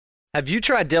Have you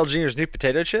tried Dale Jr.'s new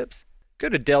potato chips? Go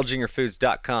to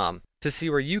DaleJr.Foods.com to see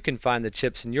where you can find the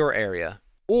chips in your area,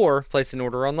 or place an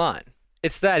order online.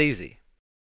 It's that easy.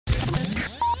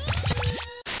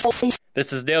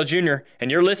 This is Dale Jr., and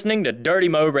you're listening to Dirty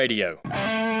Mo Radio.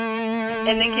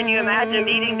 And then can you imagine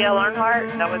meeting Dale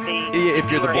Earnhardt? That would be... If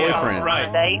you're the boyfriend.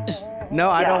 Right. No,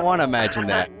 I don't want to imagine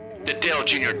that. The Dale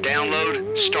Jr.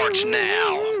 download starts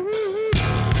now.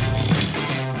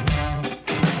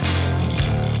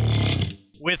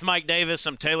 With Mike Davis,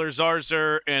 I'm Taylor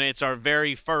Zarzer, and it's our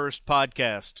very first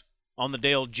podcast on the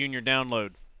Dale Jr.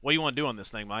 download. What do you want to do on this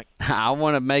thing, Mike? I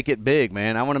want to make it big,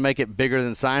 man. I want to make it bigger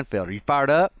than Seinfeld. Are you fired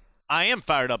up? I am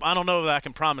fired up. I don't know if I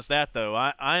can promise that, though.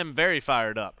 I am very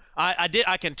fired up.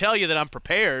 I can tell you that I'm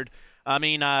prepared. I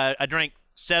mean, I drank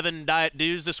 7 Diet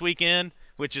Dews this weekend,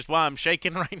 which is why I'm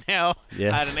shaking right now.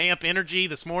 Yes. I had an Amp Energy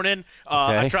this morning.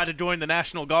 Okay. I tried to join the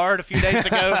National Guard a few days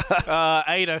ago. I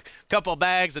ate a couple of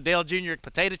bags of Dale Jr.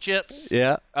 potato chips.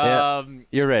 Yeah.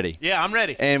 You're ready. Yeah, I'm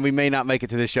ready. And we may not make it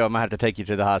to this show. I might have to take you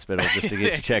to the hospital just to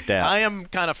get you checked out. I am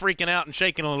kind of freaking out and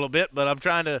shaking a little bit, but I'm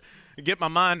trying to get my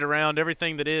mind around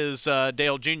everything that is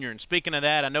Dale Jr. And speaking of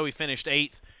that, I know he finished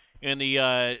 8th in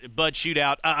the Bud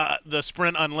Shootout, the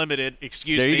Sprint Unlimited,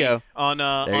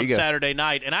 on Saturday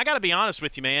night. And I got to be honest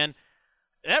with you, man,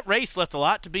 that race left a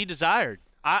lot to be desired.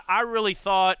 I really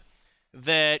thought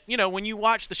that, when you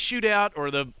watch the Shootout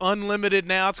or the Unlimited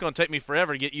now, it's going to take me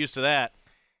forever to get used to that.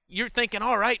 You're thinking,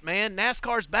 all right, man,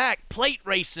 NASCAR's back, plate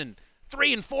racing,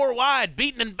 3 and 4 wide,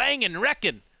 beating and banging,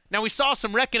 wrecking. Now, we saw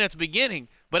some wrecking at the beginning,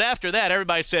 but after that,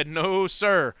 everybody said, no,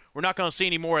 sir, we're not going to see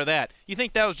any more of that. You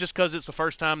think that was just because it's the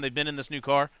first time they've been in this new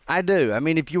car? I do. I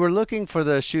mean, if you were looking for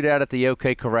the shootout at the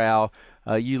OK Corral,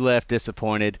 you left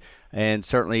disappointed, and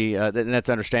certainly and that's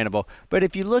understandable. But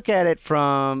if you look at it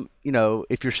from,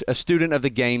 if you're a student of the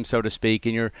game, so to speak,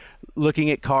 and you're looking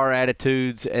at car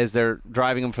attitudes as they're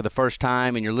driving them for the first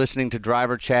time, and you're listening to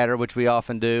driver chatter, which we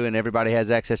often do, and everybody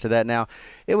has access to that now,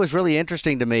 it was really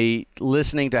interesting to me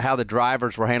listening to how the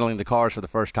drivers were handling the cars for the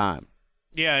first time.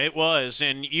 Yeah, it was,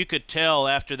 and you could tell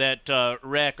after that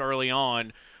wreck early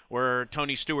on where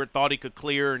Tony Stewart thought he could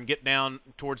clear and get down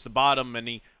towards the bottom, and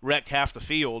he wrecked half the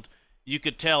field. You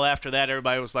could tell after that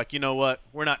everybody was like, you know what,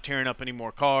 we're not tearing up any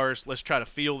more cars. Let's try to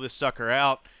feel this sucker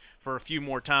out for a few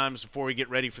more times before we get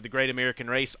ready for the Great American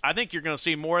Race. I think you're going to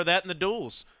see more of that in the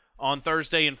duels on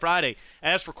Thursday and Friday.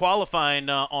 As for qualifying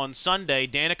on Sunday,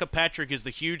 Danica Patrick is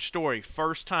the huge story.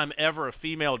 First time ever a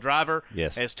female driver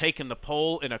has taken the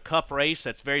pole in a Cup race.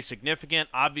 That's very significant.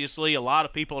 Obviously, a lot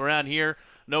of people around here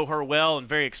know her well and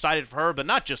very excited for her, but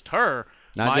not just her.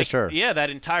 Not just her. Yeah, that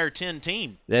entire 10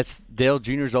 team. That's Dale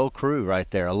Jr.'s old crew right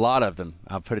there. A lot of them.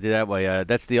 I'll put it that way.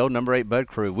 That's the old number 8 Bud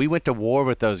crew. We went to war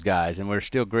with those guys, and we're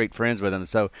still great friends with them.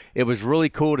 So it was really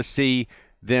cool to see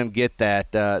them get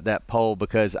that pole,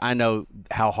 because I know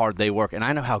how hard they work, and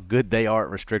I know how good they are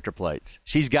at restrictor plates.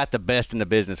 She's got the best in the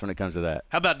business when it comes to that.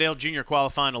 How about Dale Jr.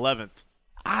 qualifying 11th?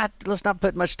 Let's not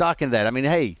put much stock into that. I mean,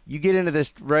 hey, you get into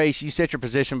this race, you set your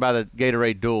position by the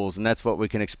Gatorade duels, and that's what we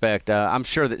can expect. I'm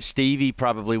sure that Stevie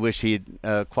probably wished he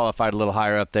had qualified a little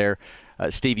higher up there.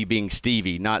 Stevie being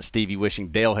Stevie, not Stevie wishing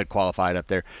Dale had qualified up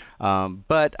there.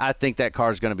 But I think that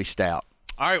car is going to be stout.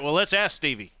 All right, well, let's ask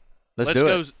Stevie. Let's do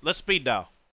it. Let's speed dial.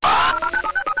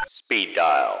 Speed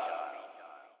dial.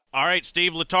 All right,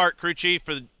 Steve Letarte, crew chief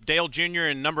for Dale Jr.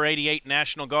 and number 88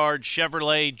 National Guard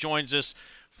Chevrolet, joins us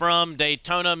from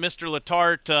Daytona. Mr.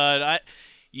 Letarte,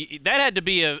 that had to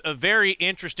be a very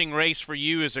interesting race for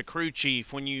you as a crew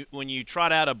chief when you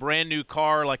trot out a brand new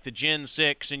car like the Gen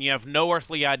 6 and you have no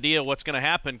earthly idea what's going to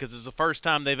happen because it's the first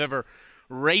time they've ever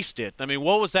raced it. I mean,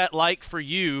 what was that like for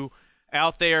you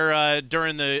out there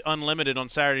during the Unlimited on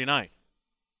Saturday night?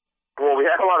 Well, we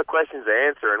had a lot of questions to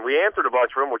answer, and we answered a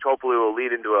bunch of them, which hopefully will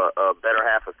lead into a better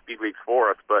half of Speed Weeks for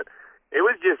us. But it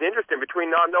was just interesting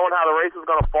between not knowing how the race was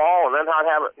going to fall and then not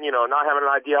having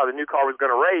an idea how the new car was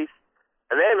going to race.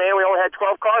 And then, man, we only had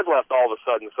 12 cars left all of a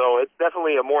sudden. So it's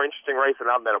definitely a more interesting race than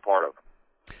I've been a part of.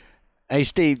 Hey,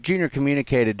 Steve, Junior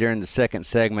communicated during the second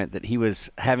segment that he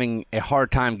was having a hard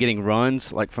time getting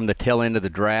runs, like from the tail end of the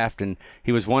draft, and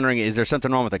he was wondering, is there something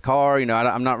wrong with the car?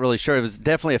 I'm not really sure. It was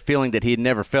definitely a feeling that he had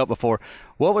never felt before.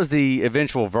 What was the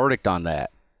eventual verdict on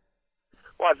that?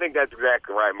 Well, I think that's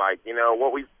exactly right, Mike.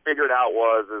 What we figured out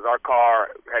was our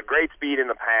car had great speed in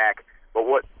the pack, but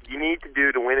what you need to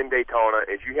do to win in Daytona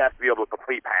is you have to be able to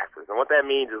complete passes. And what that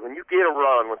means is when you get a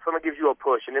run, when someone gives you a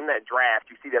push, and in that draft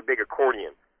you see that big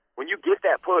accordion, when you get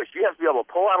that push, you have to be able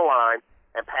to pull out a line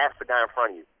and pass the guy in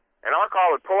front of you. And our car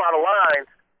would pull out a line,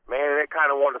 man, and it kind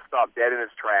of wanted to stop dead in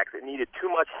its tracks. It needed too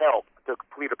much help to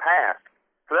complete a pass.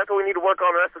 So that's what we need to work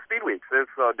on the rest of Speed Weeks. There's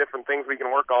different things we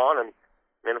can work on, and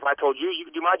if I told you, you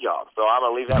could do my job. So I'm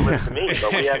going to leave that list to me.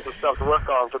 But we have some stuff to work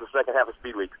on for the second half of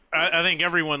Speed Week. I think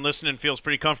everyone listening feels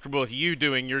pretty comfortable with you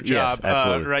doing your job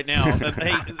right now.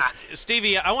 Hey,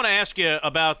 Stevie, I want to ask you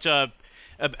about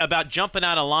jumping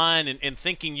out of line and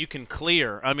thinking you can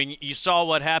clear. I mean, you saw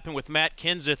what happened with Matt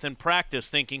Kenseth in practice,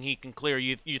 thinking he can clear.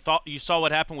 You saw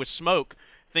what happened with Smoke,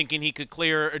 thinking he could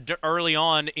clear early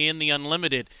on in the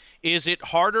Unlimited. Is it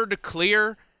harder to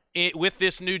clear with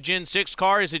this new Gen 6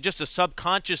 car? Is it just a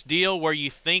subconscious deal where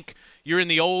you think you're in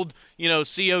the old,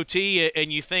 COT and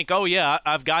you think, oh yeah,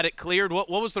 I've got it cleared? What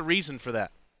was the reason for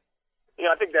that?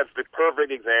 I think that's the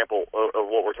perfect example of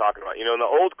what we're talking about. In the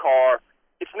old car,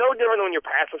 it's no different than when you're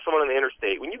passing someone on the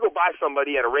interstate. When you go by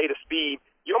somebody at a rate of speed,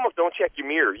 you almost don't check your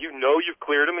mirror. You know you've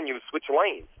cleared them and you switch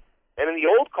lanes. And in the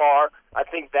old car, I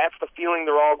think that's the feeling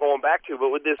they're all going back to.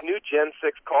 But with this new Gen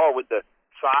 6 car, with the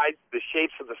sides, the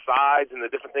shapes of the sides, and the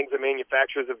different things that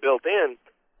manufacturers have built in,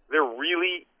 they're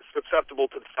really susceptible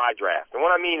to the side draft. And what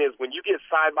I mean is when you get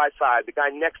side by side, the guy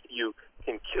next to you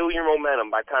can kill your momentum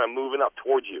by kind of moving up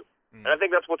towards you. And I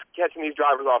think that's what's catching these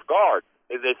drivers off guard,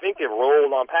 is they think they've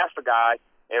rolled on past the guy,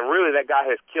 and really that guy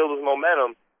has killed his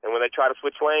momentum. And when they try to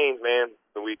switch lanes, man,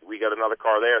 we got another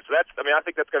car there. So I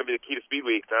think that's going to be the key to Speed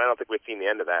Weeks, and I don't think we've seen the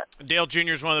end of that. Dale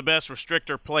Jr. is one of the best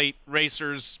restrictor plate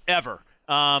racers ever.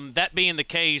 That being the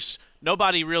case,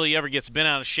 nobody really ever gets bent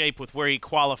out of shape with where he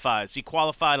qualifies. He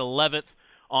qualified 11th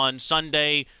on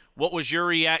Sunday. What was your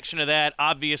reaction to that?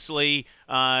 Obviously,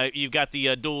 you've got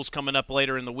the duels coming up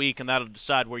later in the week, and that'll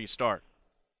decide where you start.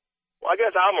 Well, I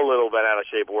guess I'm a little bit out of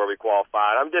shape of where we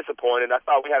qualified. I'm disappointed. I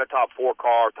thought we had a top 4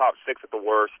 car, top 6 at the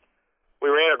worst.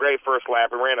 We ran a great first lap.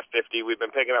 We ran a 50. We've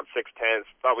been picking up 6/10.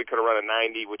 Thought we could have run a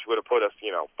 90, which would have put us,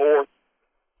 4th.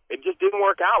 It just didn't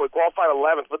work out. We qualified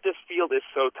 11th, but this field is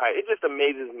so tight. It just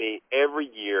amazes me every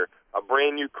year. A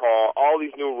brand new car, all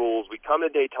these new rules. We come to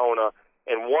Daytona,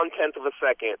 and 1/10 of a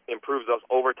second improves us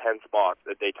over 10 spots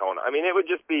at Daytona. I mean, it would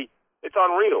just be, it's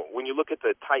unreal when you look at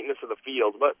the tightness of the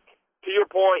field. But to your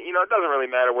point, it doesn't really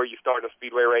matter where you start in a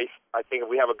speedway race. I think if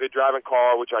we have a good driving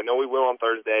car, which I know we will on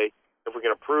Thursday, if we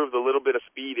can improve the little bit of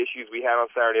speed issues we had on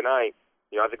Saturday night,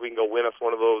 I think we can go win us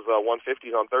one of those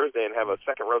 150s on Thursday and have a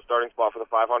second row starting spot for the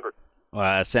 500. Well,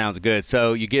 that sounds good.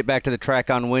 So you get back to the track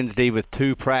on Wednesday with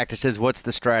 2 practices. What's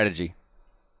the strategy?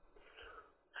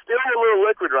 Still a little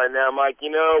liquid right now, Mike.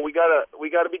 We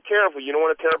gotta be careful. You don't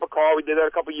want to tear up a car. We did that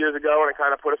a couple years ago, and it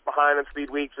kind of put us behind in Speed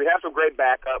Weeks. We have some great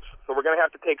backups, so we're going to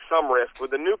have to take some risk.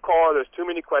 With the new car, there's too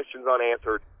many questions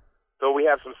unanswered. So we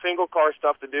have some single car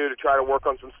stuff to do to try to work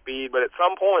on some speed, but at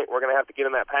some point we're going to have to get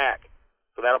in that pack.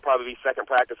 So that'll probably be second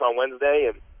practice on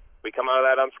Wednesday, and we come out of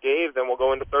that unscathed, then we'll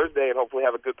go into Thursday and hopefully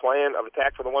have a good plan of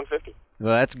attack for the 150.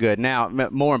 Well, that's good. Now,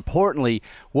 more importantly,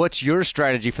 what's your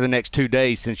strategy for the next 2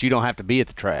 days since you don't have to be at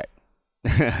the track?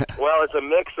 Well, it's a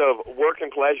mix of work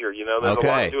and pleasure. There's a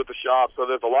lot to do at the shop, so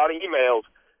there's a lot of emails,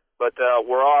 but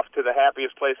we're off to the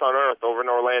happiest place on earth over in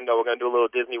Orlando. We're going to do a little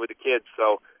Disney with the kids,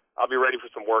 so I'll be ready for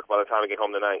some work by the time I get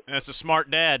home tonight. That's a smart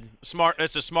dad.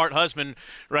 That's a smart husband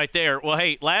right there. Well,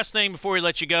 hey, last thing before we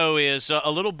let you go is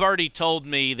a little birdie told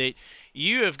me that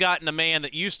you have gotten a man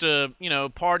that used to,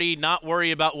 party, not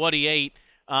worry about what he ate,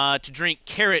 to drink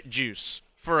carrot juice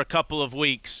for a couple of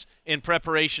weeks in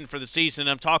preparation for the season.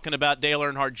 I'm talking about Dale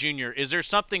Earnhardt Jr. Is there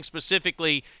something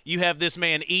specifically you have this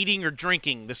man eating or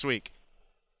drinking this week?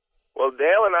 Well,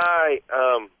 Dale and I,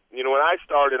 when I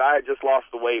started, I had just lost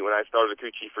the weight when I started the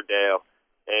crew chief for Dale,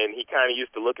 and he kind of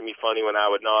used to look at me funny when I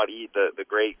would not eat the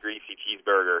great greasy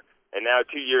cheeseburger. And now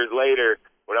 2 years later,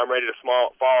 when I'm ready to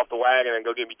fall off the wagon and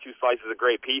go get me 2 slices of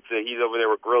great pizza, he's over there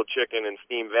with grilled chicken and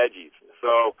steamed veggies.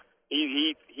 So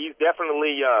he's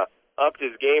definitely upped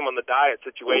his game on the diet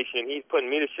situation. He's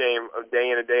putting me to shame day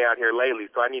in and day out here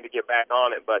lately, so I need to get back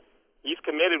on it. But he's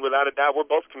committed without a doubt. We're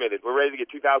both committed. We're ready to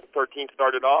get 2013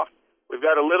 started off. We've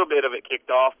got a little bit of it kicked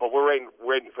off, but we're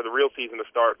waiting for the real season to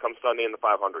start come Sunday in the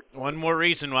 500. One more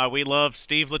reason why we love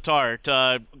Steve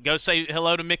Letarte. Go say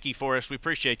hello to Mickey for us. We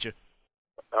appreciate you.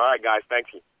 All right, guys. Thank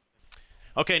you.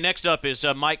 Okay, next up is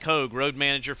Mike Hogue, road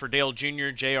manager for Dale Jr.,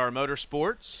 JR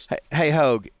Motorsports. Hey,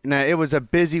 Hogue, now it was a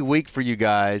busy week for you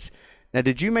guys. Now,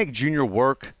 did you make Junior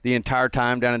work the entire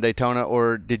time down in Daytona,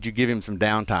 or did you give him some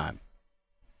downtime?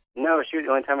 No, shoot, the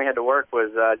only time we had to work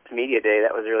was to media day.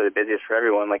 That was really the busiest for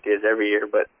everyone, like it is every year.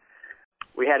 But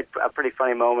we had a pretty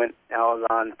funny moment. That was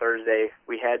on Thursday.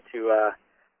 We had to,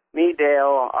 me,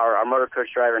 Dale, our motor coach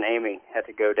driver, and Amy had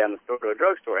to go down the store to a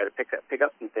drugstore. Had to pick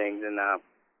up some things. And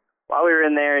while we were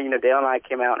in there, Dale and I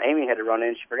came out, and Amy had to run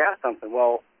in. She forgot something.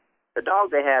 Well, the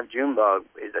dog they have, Junebug,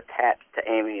 is attached to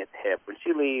Amy at the hip. When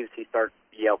she leaves, he starts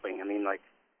yelping. I mean, like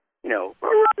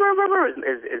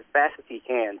as fast as he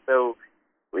can. So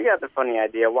we got the funny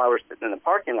idea while we're sitting in the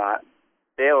parking lot.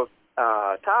 Dale's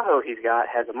Tahoe he's got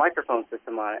has a microphone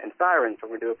system on it and sirens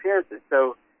when we do appearances.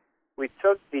 So we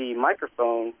took the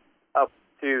microphone up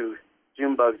to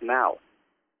Junebug's mouth.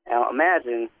 Now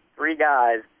imagine 3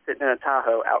 guys sitting in a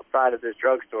Tahoe outside of this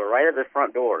drugstore, right at the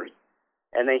front doors,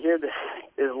 and they hear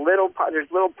there's little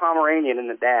Pomeranian in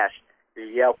the dash who's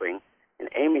yelping. And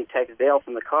Amy texts Dale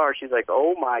from the car. She's like,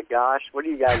 "Oh my gosh, what are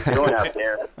you guys doing out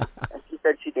there?" And she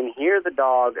said she can hear the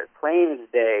dog as plain as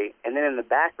day, and then in the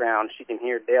background she can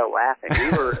hear Dale laughing.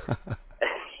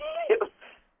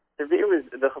 It was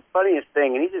the funniest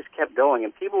thing, and he just kept going.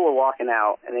 And people were walking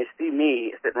out, and they see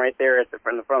me sitting right there in the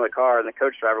front of the car, and the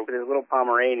coach driver with his little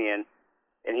Pomeranian,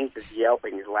 and he's just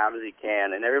yelping as loud as he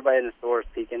can. And everybody in the store is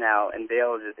peeking out, and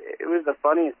Dale it was the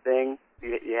funniest thing.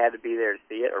 You had to be there to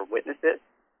see it or witness it.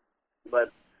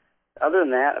 But other than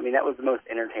that, I mean, that was the most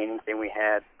entertaining thing we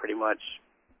had pretty much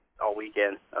all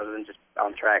weekend, other than just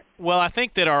on track. Well, I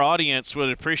think that our audience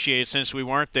would appreciate, since we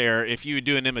weren't there, if you would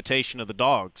do an imitation of the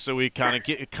dog, so we kind of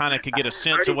could get a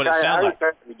sense of what it sounded like.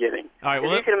 At the beginning. All right,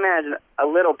 well, you can imagine a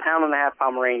little 1.5-pound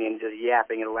Pomeranian just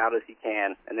yapping as loud as he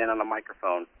can, and then on a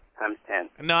microphone times 10.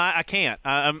 No, I can't.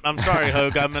 I'm sorry,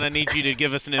 Hogue. I'm going to need you to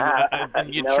give us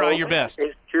try your best.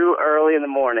 It's too early in the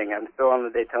morning. I'm still on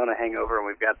the Daytona hangover, and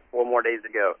we've got 4 more days to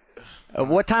go.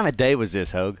 What time of day was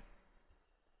this, Hogue?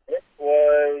 It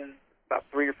was about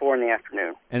 3 or 4 in the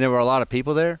afternoon. And there were a lot of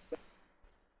people there?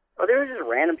 Oh, there were just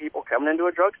random people coming into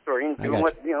a drugstore and doing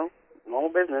what, normal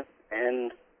business.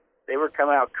 And they were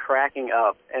coming out cracking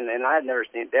up. And I had never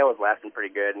seen, Dale was laughing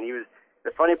pretty good. And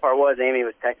the funny part was Amy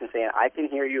was texting saying, "I can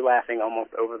hear you laughing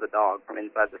almost over the dog from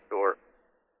inside the store."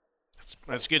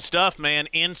 That's good stuff, man.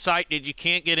 Insight that you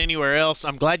can't get anywhere else.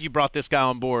 I'm glad you brought this guy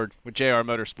on board with JR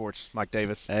Motorsports, Mike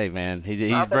Davis. Hey, man, he's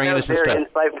bringing us the stuff.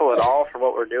 Not very insightful at all for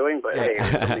what we're doing, but hey,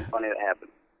 it's something funny that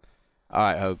happened. All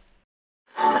right, Hogue.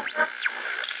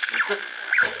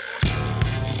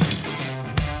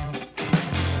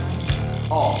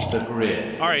 Off the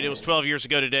grid. All right, it was 12 years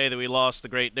ago today that we lost the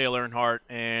great Dale Earnhardt,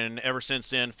 and ever since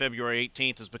then, February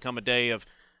 18th has become a day of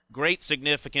great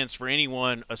significance for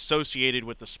anyone associated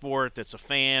with the sport that's a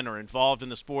fan or involved in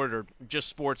the sport or just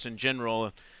sports in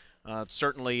general.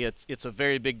 Certainly, it's a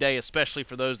very big day, especially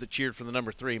for those that cheered for the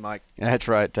number 3, Mike. That's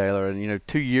right, Taylor. And,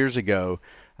 2 years ago,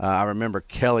 I remember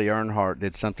Kelly Earnhardt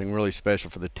did something really special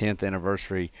for the 10th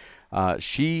anniversary.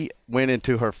 She went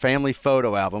into her family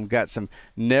photo album, got some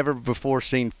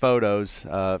never-before-seen photos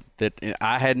that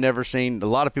I had never seen. A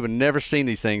lot of people had never seen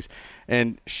these things,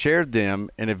 and shared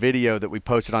them in a video that we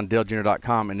posted on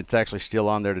DaleJr.com, and it's actually still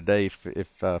on there today if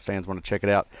fans want to check it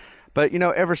out. But,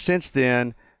 ever since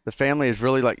then, the family has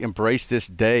really embraced this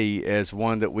day as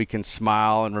one that we can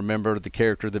smile and remember the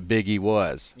character that Biggie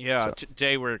was. Yeah,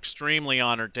 today we're extremely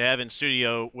honored to have in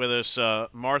studio with us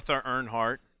Martha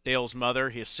Earnhardt, Dale's mother,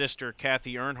 his sister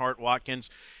Kathy Earnhardt Watkins,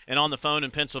 and on the phone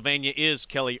in Pennsylvania is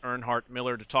Kelly Earnhardt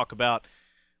Miller to talk about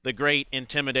the great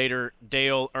intimidator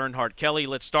Dale Earnhardt. Kelly,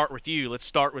 let's start with you. Let's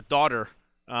start with daughter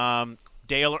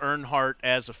Dale Earnhardt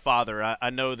as a father. I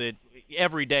know that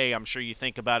every day I'm sure you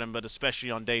think about him, but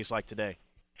especially on days like today.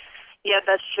 Yeah,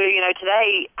 that's true.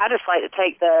 Today I just like to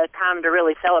take the time to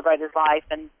really celebrate his life.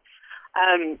 And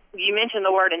you mentioned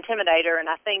the word intimidator, and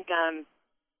I think,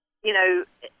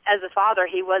 as a father,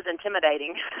 he was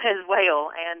intimidating as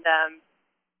well. And,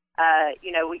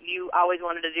 you always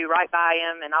wanted to do right by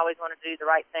him and always wanted to do the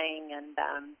right thing. And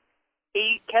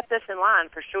he kept us in line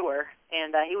for sure.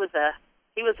 And he was a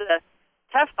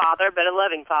tough father, but a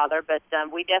loving father. But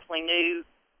we definitely knew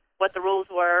what the rules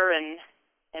were and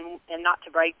not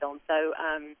to break them. So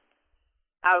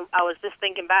I was just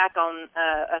thinking back on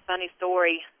a funny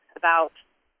story about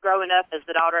growing up as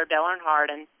the daughter of Dale Earnhardt,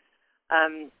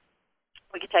 and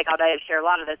we could take all day to share a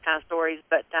lot of those kind of stories.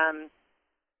 But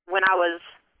when I was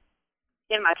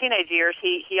in my teenage years,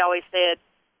 he always said,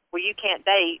 "Well, you can't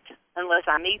date unless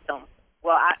I meet them."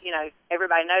 Well,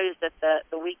 everybody knows that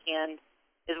the weekend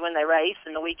is when they race,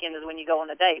 and the weekend is when you go on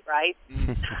a date, right?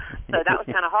 So that was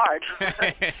kind of hard.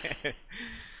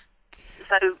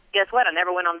 So guess what? I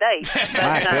never went on dates.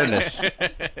 My goodness.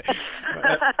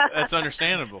 That's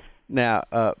understandable. Now,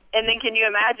 and then can you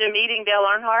imagine meeting Dale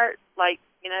Earnhardt?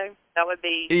 That would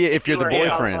be if you're the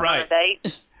boyfriend, right? On a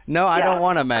date. No, I don't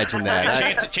want to imagine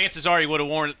that. Chances are he would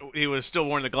have still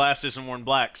worn the glasses and worn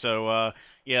black. So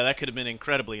that could have been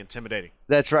incredibly intimidating.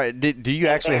 That's right. Do you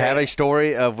actually have a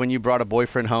story of when you brought a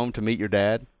boyfriend home to meet your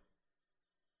dad?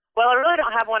 Well, I really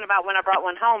don't have one about when I brought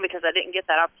one home because I didn't get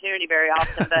that opportunity very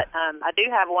often. But I do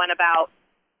have one about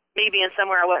me being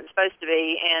somewhere I wasn't supposed to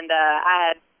be, and I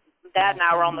had Dad and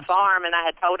I were on the farm, and I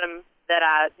had told him that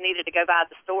I needed to go by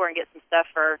the store and get some stuff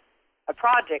for a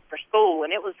project for school.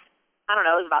 And it was, I don't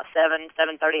know, it was about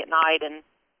 7:30 at night, and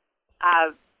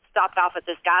I stopped off at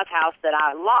this guy's house that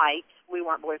I liked. We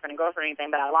weren't boyfriend and girlfriend or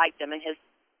anything, but I liked him. And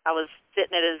I was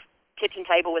sitting at his kitchen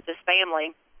table with his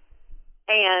family,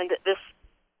 and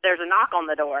there's a knock on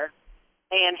the door,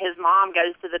 and his mom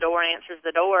goes to the door and answers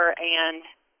the door, and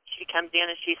she comes in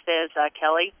and she says,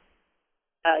 Kelly,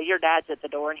 your dad's at the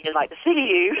door, and he'd like to see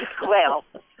you. Well,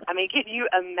 I mean, can you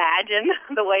imagine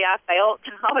the way I felt?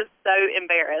 I was so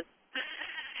embarrassed.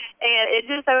 And it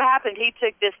just so happened he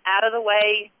took this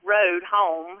out-of-the-way road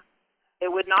home.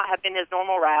 It would not have been his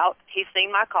normal route. He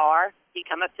seen my car. He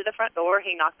come up to the front door.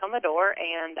 He knocked on the door,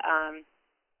 and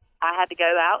I had to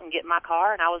go out and get my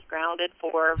car, and I was grounded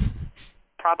for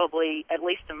probably at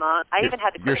least a month. I even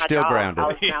had to quit my still job. grounded. I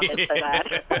was grounded so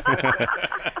bad.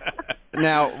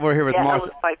 Now we're here with Martha.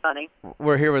 That was quite funny.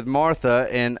 We're here with Martha,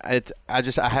 and I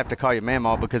have to call you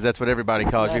Mamaw because that's what everybody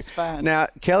calls you. That's fine. Now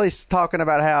Kelly's talking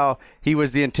about how he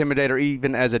was the intimidator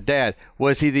even as a dad.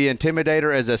 Was he the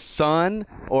intimidator as a son,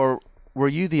 or were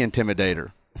you the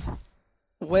intimidator?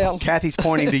 Well, Kathy's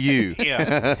pointing to you.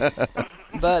 Yeah.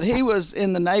 but he was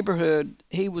in the neighborhood.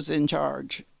 He was in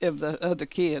charge of the other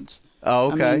kids.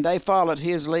 Oh, okay. I mean, they followed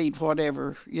his lead,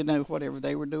 whatever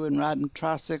they were doing, riding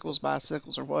tricycles,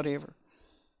 bicycles, or whatever.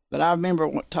 But I remember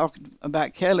talking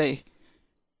about Kelly.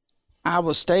 I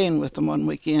was staying with them one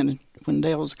weekend when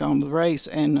Dale was gone to the race,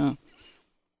 and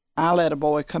I let a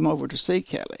boy come over to see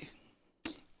Kelly.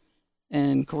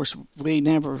 And of course, her dad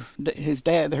never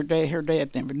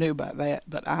knew about that,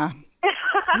 but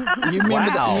you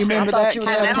remember Wow. you remember that, you were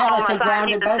Kelly? going to tell us he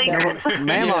grounded both of them.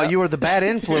 Mamaw, you were the bad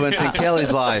influence in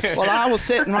Kelly's life. Well, I was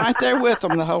sitting right there with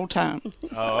them the whole time.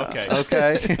 Oh, okay.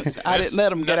 Okay. I didn't let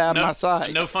them get out of my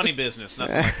sight. No funny business,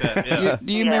 nothing like that. Yeah.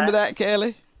 Do you remember that,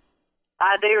 Kelly?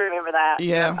 I do remember that.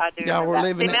 Yeah, I do y'all remember were that.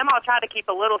 living See, it. Mamaw tried to keep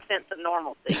a little sense of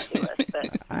normalcy to us.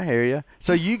 But I hear you.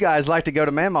 So you guys like to go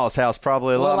to Mamaw's house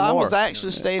probably a lot Well, I more. was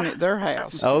actually staying at their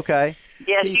house. Okay.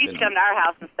 yes, she used to come to our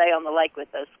house and stay on the lake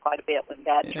with us quite a bit when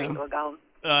Dad and Teresa were gone.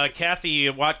 Kathy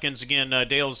Watkins, again,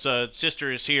 Dale's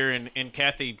sister is here, and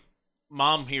Kathy,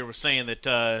 Mom here was saying that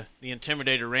the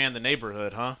Intimidator ran the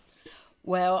neighborhood, huh?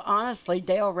 Well, honestly,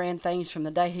 Dale ran things from the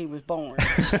day he was born.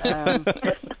 My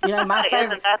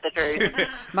Isn't that the truth?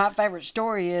 my favorite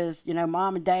story is,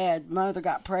 Mom and Dad, Mother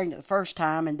got pregnant the first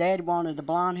time, and Dad wanted a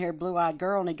blonde-haired, blue-eyed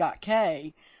girl, and he got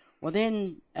Kay. Well,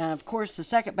 then, of course, the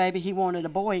second baby, he wanted a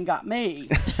boy and got me.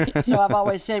 So I've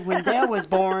always said when Dale was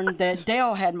born that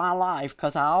Dale had my life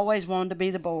because I always wanted to be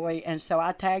the boy. And so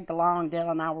I tagged along. Dale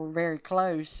and I were very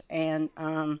close. And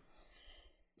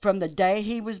from the day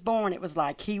he was born, it was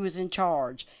like he was in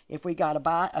charge. If we got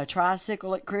a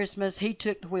tricycle at Christmas, he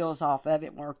took the wheels off of it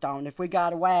and worked on it. If we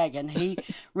got a wagon, he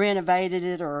renovated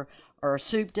it or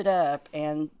souped it up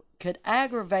and could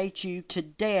aggravate you to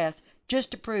death just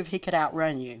to prove he could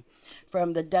outrun you.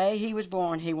 From the day he was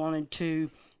born, he wanted to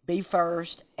be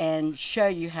first and show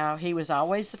you how he was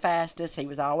always the fastest, he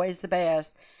was always the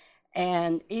best.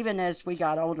 And even as we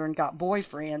got older and got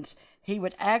boyfriends, he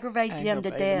would aggravate them to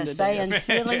death, saying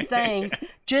silly things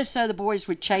just so the boys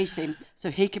would chase him so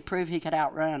he could prove he could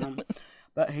outrun them.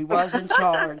 But he was in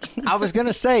charge. I was going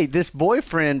to say this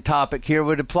boyfriend topic here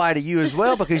would apply to you as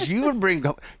well because you would bring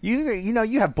you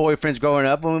have boyfriends growing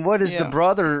up. I mean, what is the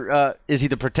brother? Is he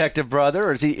the protective brother,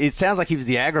 or is he? It sounds like he was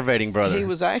the aggravating brother. He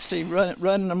was actually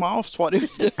running them off. Is what he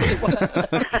was doing.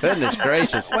 Goodness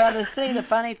gracious! Well, to see the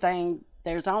funny thing,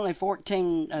 there's only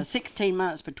 16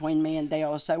 months between me and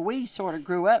Dale, so we sort of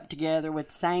grew up together with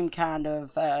the same kind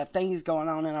of things going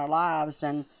on in our lives,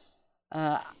 and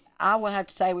I will have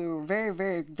to say we were very,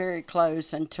 very, very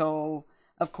close until,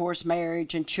 of course,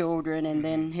 marriage and children, and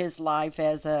then his life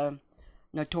as a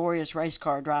notorious race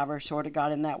car driver sort of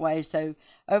got in that way. So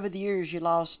over the years, you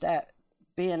lost that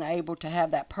being able to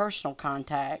have that personal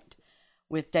contact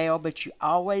with Dale, but you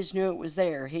always knew it was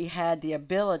there. He had the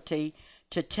ability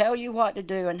to tell you what to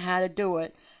do and how to do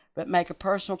it, but make a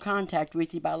personal contact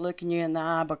with you by looking you in the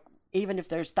eye, but even if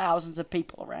there's thousands of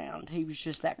people around. He was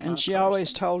just that kind And of she person.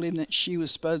 always told him that she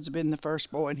was supposed to have been the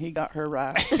first boy, and he got her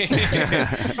right.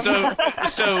 So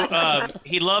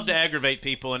he loved to aggravate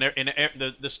people, and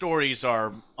the stories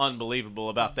are unbelievable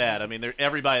about that. I mean,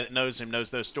 everybody that knows him knows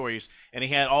those stories, and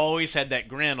he always had that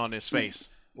grin on his face.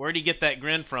 Where'd he get that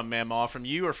grin from, Mamaw? From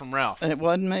you or from Ralph? It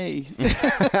wasn't me.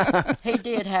 He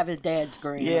did have his dad's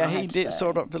grin. Yeah, I he have to did say.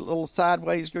 sort of a little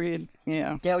sideways grin.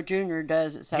 Yeah. Dale Jr.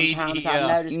 does it sometimes. Yeah.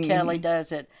 I've noticed Kelly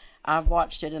does it. I've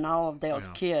watched it in all of Dale's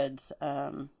kids.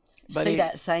 But see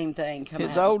that same thing come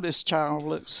his out. oldest child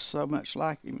looks so much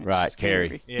like him. It's Right, scary.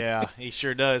 Carrie. Yeah, he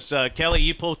sure does. Kelly,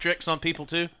 you pull tricks on people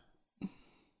too?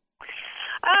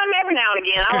 Every now and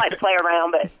again, I like to play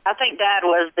around, but I think Dad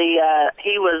was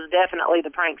he was definitely the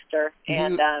prankster,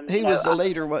 and he was the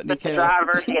leader, wasn't he, with the Kelly?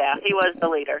 drivers. Yeah, he was the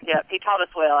leader. Yep, he taught us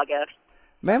well, I guess.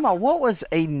 Mama, what was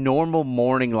a normal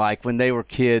morning like when they were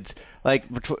kids? Like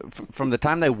from the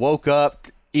time they woke up,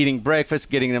 eating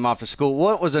breakfast, getting them off to school.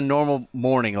 What was a normal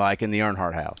morning like in the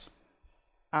Earnhardt house?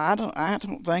 I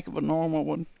don't think of a normal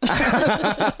one.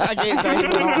 I can't think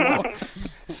of a normal one.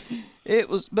 It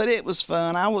was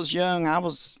fun. I was young,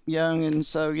 and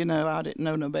so I didn't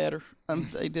know no better.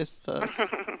 They just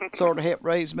sort of helped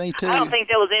raise me too. I don't think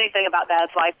there was anything about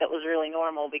Dad's life that was really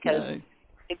normal, because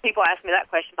if people ask me that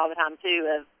question all the time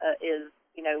too,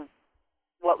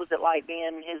 what was it like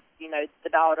being his, the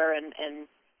daughter, and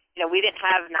we didn't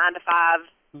have 9 to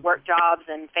 5 work jobs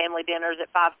and family dinners at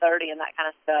 5:30 and that kind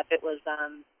of stuff. It was,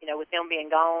 with him being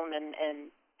gone and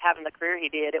having the career he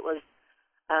did, it was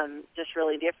just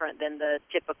really different than the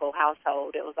typical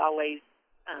household. It was always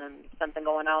something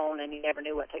going on, and you never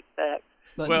knew what to expect.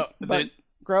 But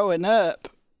growing up,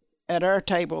 at our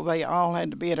table, they all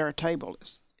had to be at our table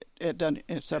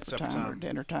at supper time or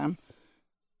dinner time.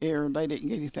 Or they didn't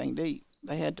get anything to eat.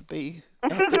 They had to be at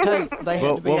the table. They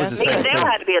had to be at the table. Dale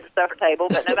had to be at the supper table,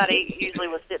 but nobody usually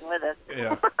was sitting with us.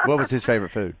 Yeah. What was his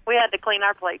favorite food? We had to clean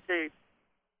our plate too.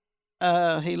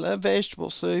 He loved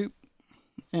vegetable soup,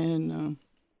 and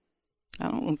I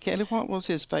don't know, Kelly, what was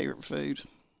his favorite food?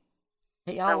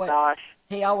 He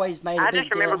always made a I big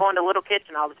just remember deal. going to Little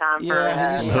Kitchen all the time for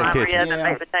prime rib and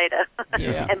baked potato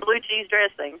and blue cheese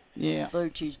dressing. Yeah, blue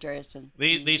cheese dressing.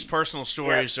 These personal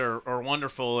stories are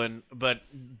wonderful, but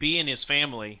being his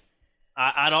family,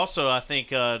 I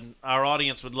think our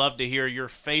audience would love to hear your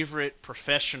favorite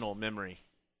professional memory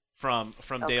from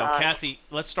Dale. God. Kathy,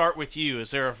 let's start with you.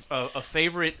 Is there a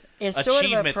favorite It's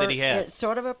achievement that he had? It's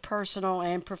sort of a personal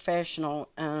and professional.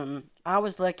 I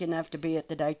was lucky enough to be at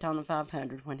the Daytona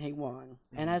 500 when he won.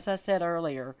 And as I said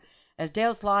earlier, as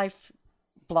Dale's life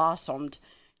blossomed,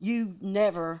 you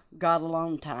never got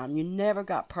alone time. You never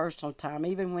got personal time.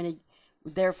 Even when he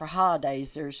was there for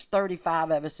holidays, there's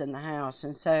 35 of us in the house.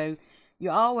 And so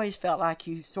you always felt like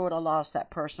you sort of lost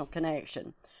that personal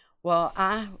connection. Well,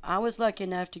 I was lucky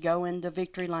enough to go into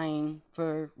Victory Lane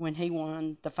for when he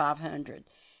won the 500.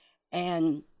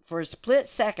 And for a split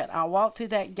second, I walked through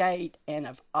that gate, and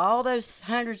of all those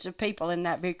hundreds of people in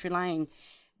that Victory Lane,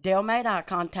 Dale made eye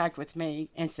contact with me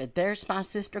and said, "There's my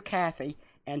sister Kathy,"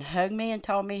 and hugged me and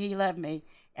told me he loved me.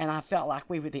 And I felt like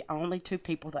we were the only two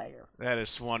people there. That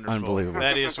is wonderful. Unbelievable.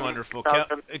 That is wonderful.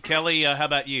 Awesome. Kelly, how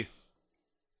about you?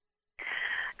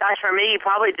 Gosh, for me,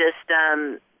 probably just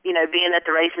being at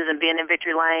the races and being in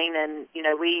Victory Lane, and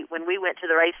when we went to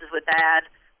the races with Dad,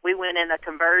 we went in a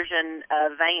conversion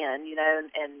van,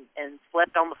 and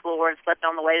slept on the floor and slept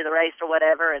on the way to the race or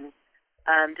whatever, and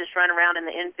just run around in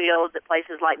the infields at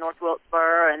places like North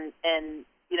Wilkesboro, and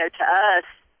to us,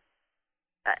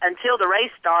 until the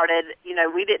race started,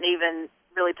 we didn't even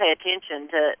really pay attention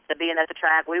to being at the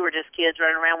track. We were just kids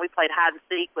running around. We played hide and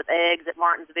seek with eggs at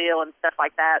Martinsville and stuff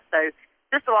like that. So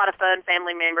just a lot of fun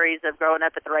family memories of growing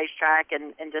up at the racetrack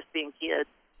and just being kids.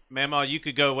 Mama, you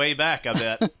could go way back, I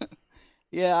bet.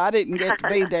 Yeah, I didn't get to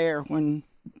be there when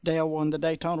Dale won the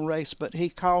Daytona race, but he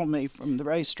called me from the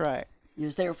racetrack. He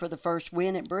was there for the first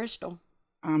win at Bristol.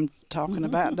 I'm talking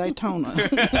about Daytona.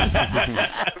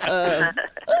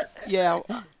 Yeah,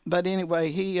 but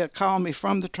anyway, he called me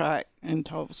from the track and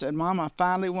said, "Mom, I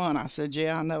finally won." I said,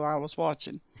 "Yeah, I know, I was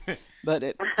watching."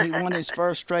 But he won his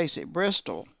first race at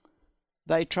Bristol.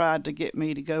 They tried to get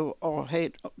me to go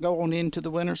on into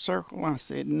the winner's circle. I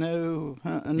said, "No."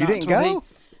 You didn't go?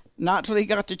 Not till he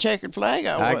got the checkered flag.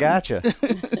 I gotcha.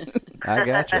 I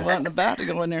gotcha. I wasn't about to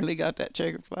go in there until he got that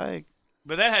checkered flag.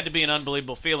 But that had to be an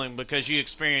unbelievable feeling because you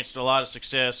experienced a lot of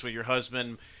success with your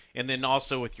husband and then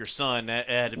also with your son. That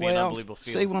had to be an unbelievable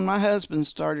feeling. See, when my husband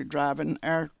started driving,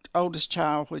 our oldest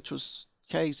child, which was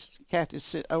Kathy's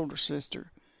older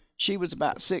sister, she was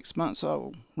about 6 months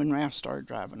old when Ralph started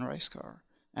driving a race car.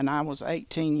 And I was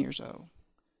 18 years old.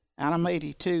 And I'm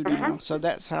 82 now, so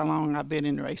that's how long I've been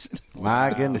in racing.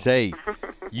 My goodness, hey,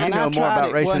 you And know I more tried about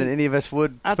it racing one- than any of us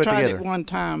would I put tried together. it one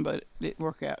time, but it didn't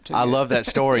work out too I good. love that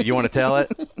story. You want to tell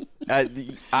it?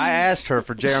 I asked her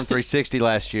for JRM 360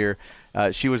 last year.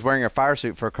 She was wearing a fire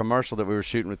suit for a commercial that we were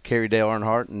shooting with Carrie Dale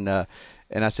Earnhardt,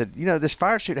 and I said, this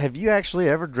fire suit, have you actually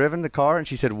ever driven the car? And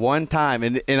she said, one time.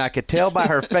 And I could tell by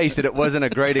her face that it wasn't a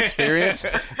great experience.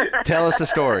 Tell us the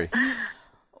story.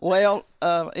 Well,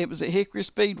 it was at Hickory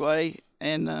Speedway,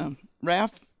 and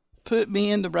Ralph put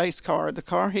me in the race car, the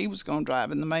car he was going to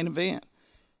drive in the main event,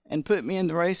 and put me in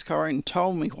the race car and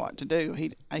told me what to do.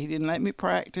 He didn't let me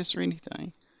practice or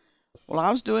anything. Well,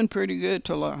 I was doing pretty good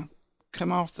till I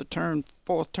come off the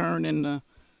fourth turn, and the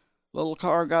little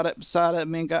car got up beside of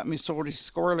me and got me sort of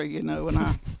squirrely, you know, and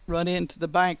I run into the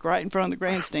bank right in front of the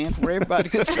grandstand where everybody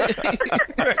could see.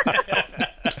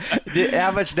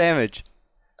 How much damage?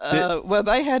 Well,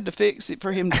 they had to fix it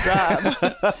for him to drive.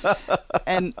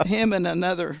 And him and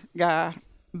another guy,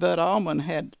 Bud Allman,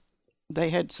 had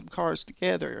some cars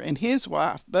together. And his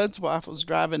wife, Bud's wife, was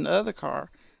driving the other car.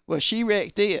 Well, she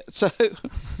wrecked it. So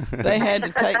they had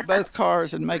to take both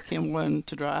cars and make him one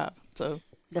to drive. So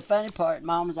the funny part,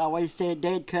 Mom's always said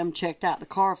Dad come checked out the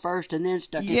car first and then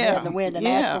stuck his head in the window and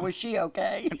asked her, was she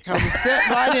okay? Because he sat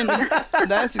right in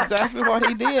that's exactly what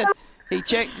he did. He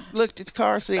looked at the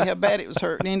car, see how bad it was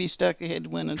hurting, and he stuck his head in the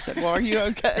window and said, well, are you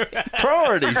okay?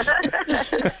 Priorities.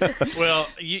 Well,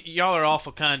 y'all are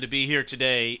awful kind to be here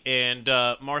today. And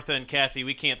Martha and Kathy,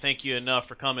 we can't thank you enough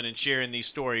for coming and sharing these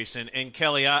stories. And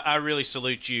Kelly, I really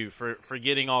salute you for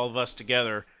getting all of us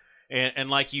together. And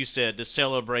like you said, to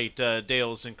celebrate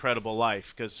Dale's incredible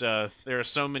life, because there are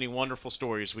so many wonderful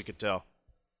stories we could tell.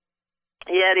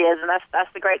 Yeah, it is. And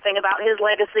that's the great thing about his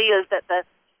legacy is that the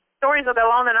stories will go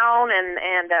on,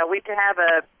 and we could have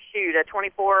a 24/7,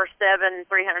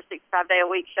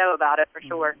 365-day-a-week show about it for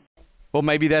sure. Well,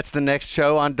 maybe that's the next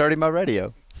show on Dirty Mo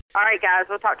Radio. All right, guys.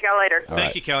 We'll talk to y'all later.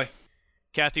 Thank you, Kelly.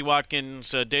 Kathy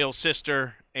Watkins, Dale's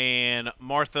sister, and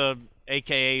Martha,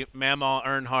 a.k.a. Mama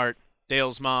Earnhardt,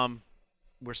 Dale's mom.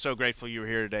 We're so grateful you were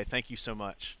here today. Thank you so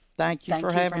much. Thank you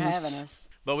for having us.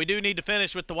 But we do need to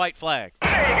finish with the white flag.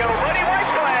 There you go, buddy,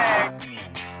 white flag.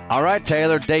 All right,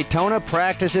 Taylor, Daytona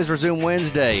practices resume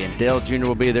Wednesday, and Dale Jr.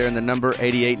 will be there in the number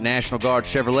 88 National Guard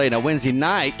Chevrolet. Now, Wednesday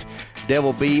night, Dale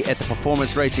will be at the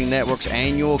Performance Racing Network's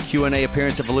annual Q&A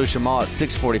appearance at Volusia Mall at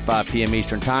 6:45 p.m.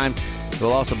 Eastern Time. It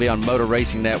will also be on Motor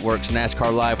Racing Network's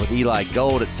NASCAR Live with Eli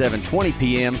Gold at 7:20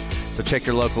 p.m., so check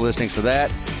your local listings for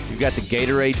that. You've got the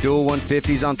Gatorade Dual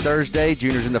 150s on Thursday.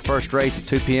 Junior's in the first race at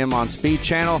 2 p.m. on Speed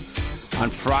Channel. On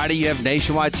Friday, you have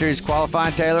Nationwide Series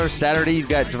qualifying, Taylor. Saturday, you've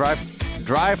got Drive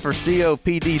for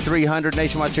COPD 300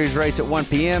 Nationwide Series race at 1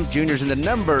 p.m. Junior's in the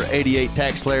number 88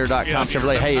 TaxSlayer.com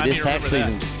Chevrolet. Hey, it is tax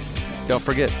season. Don't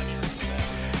forget.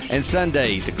 And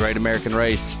Sunday, the Great American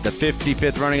Race, the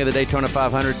 55th running of the Daytona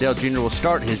 500. Dale Jr. will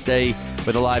start his day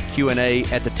with a live Q&A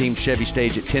at the Team Chevy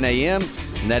stage at 10 a.m.,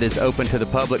 and that is open to the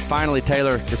public. Finally,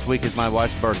 Taylor, this week is my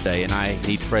wife's birthday, and I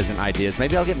need present ideas.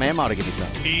 Maybe I'll get Mama to give me some.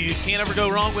 You can't ever go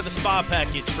wrong with a spa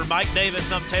package. For Mike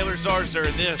Davis, I'm Taylor Zarzer,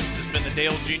 and this has been the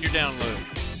Dale Jr. Download.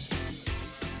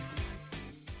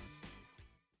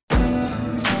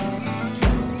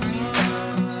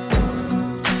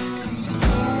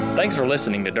 Thanks for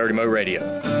listening to Dirty Mo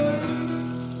Radio.